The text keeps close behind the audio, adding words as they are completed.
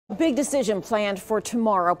Big decision planned for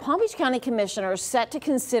tomorrow. Palm Beach County commissioners set to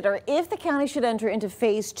consider if the county should enter into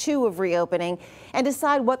phase 2 of reopening and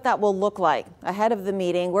decide what that will look like. Ahead of the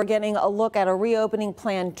meeting, we're getting a look at a reopening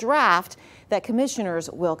plan draft that commissioners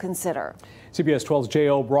will consider. CBS 12's Jay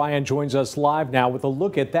O'Brien joins us live now with a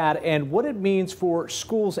look at that and what it means for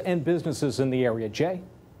schools and businesses in the area. Jay?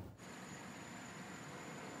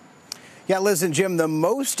 Yeah, Liz and Jim, the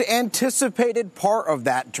most anticipated part of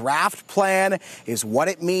that draft plan is what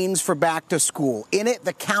it means for back to school. In it,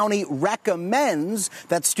 the county recommends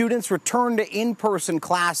that students return to in-person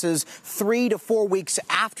classes 3 to 4 weeks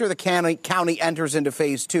after the county enters into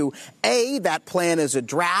phase 2. A, that plan is a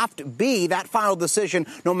draft. B, that final decision,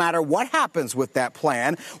 no matter what happens with that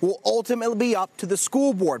plan, will ultimately be up to the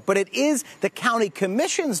school board. But it is the county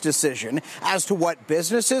commission's decision as to what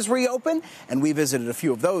businesses reopen, and we visited a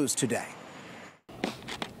few of those today.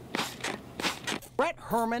 Brett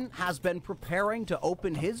Herman has been preparing to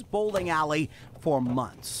open his bowling alley for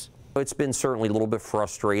months. It's been certainly a little bit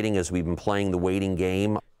frustrating as we've been playing the waiting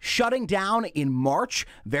game. Shutting down in March,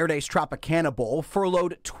 Verde's Tropicana Bowl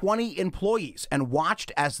furloughed 20 employees and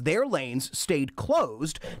watched as their lanes stayed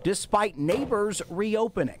closed despite neighbors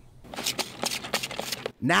reopening.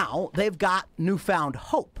 Now they've got newfound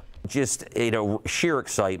hope. Just, sheer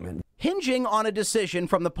excitement. Hinging on a decision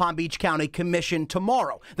from the Palm Beach County Commission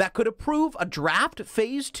tomorrow that could approve a draft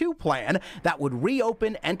phase 2 plan that would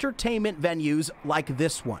reopen entertainment venues like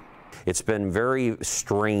this one. It's been very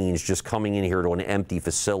strange just coming in here to an empty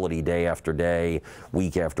facility day after day,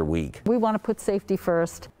 week after week. We want to put safety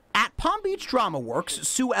first. At Palm Beach Drama Works,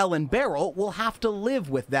 Sue Ellen Barrel will have to live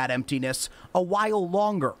with that emptiness a while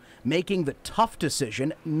longer, making the tough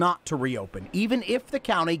decision not to reopen, even if the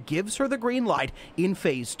county gives her the green light in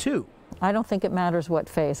phase 2. I don't think it matters what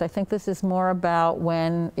phase. I think this is more about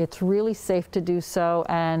when it's really safe to do so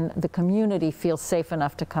and the community feels safe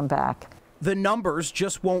enough to come back. The numbers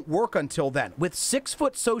just won't work until then. With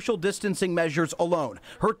 6-foot social distancing measures alone,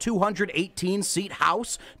 her 218-seat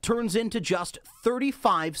house turns into just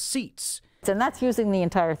 35 seats. And that's using the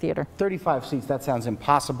entire theater. 35 seats, that sounds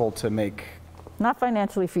impossible to make. Not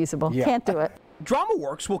financially feasible. Yeah. Can't do it.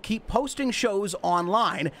 DramaWorks will keep posting shows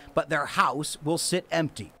online, but their house will sit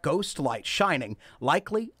empty, ghost light shining,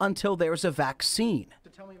 likely until there's a vaccine.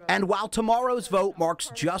 And while tomorrow's vote marks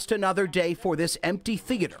just another day for this empty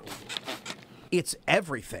theater, it's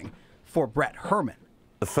everything for Brett Herman.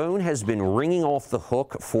 The phone has been ringing off the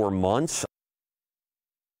hook for months.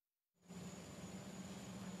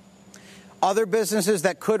 Other businesses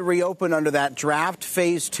that could reopen under that draft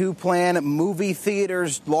phase 2 plan: movie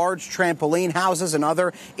theaters, large trampoline houses, and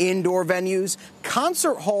other indoor venues.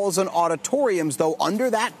 Concert halls and auditoriums, though, under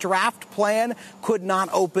that draft plan could not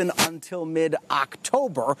open until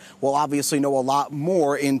mid-October. We'll obviously know a lot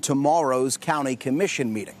more in tomorrow's county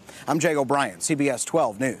commission meeting. I'm Jay O'Brien, CBS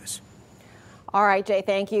 12 News. All right, Jay,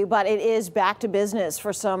 thank you. But it is back to business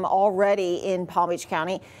for some already in Palm Beach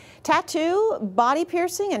County. Tattoo, body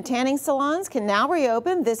piercing, and tanning salons can now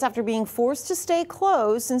reopen, this after being forced to stay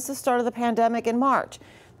closed since the start of the pandemic in March.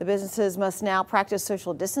 The businesses must now practice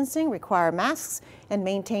social distancing, require masks, and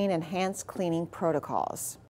maintain enhanced cleaning protocols.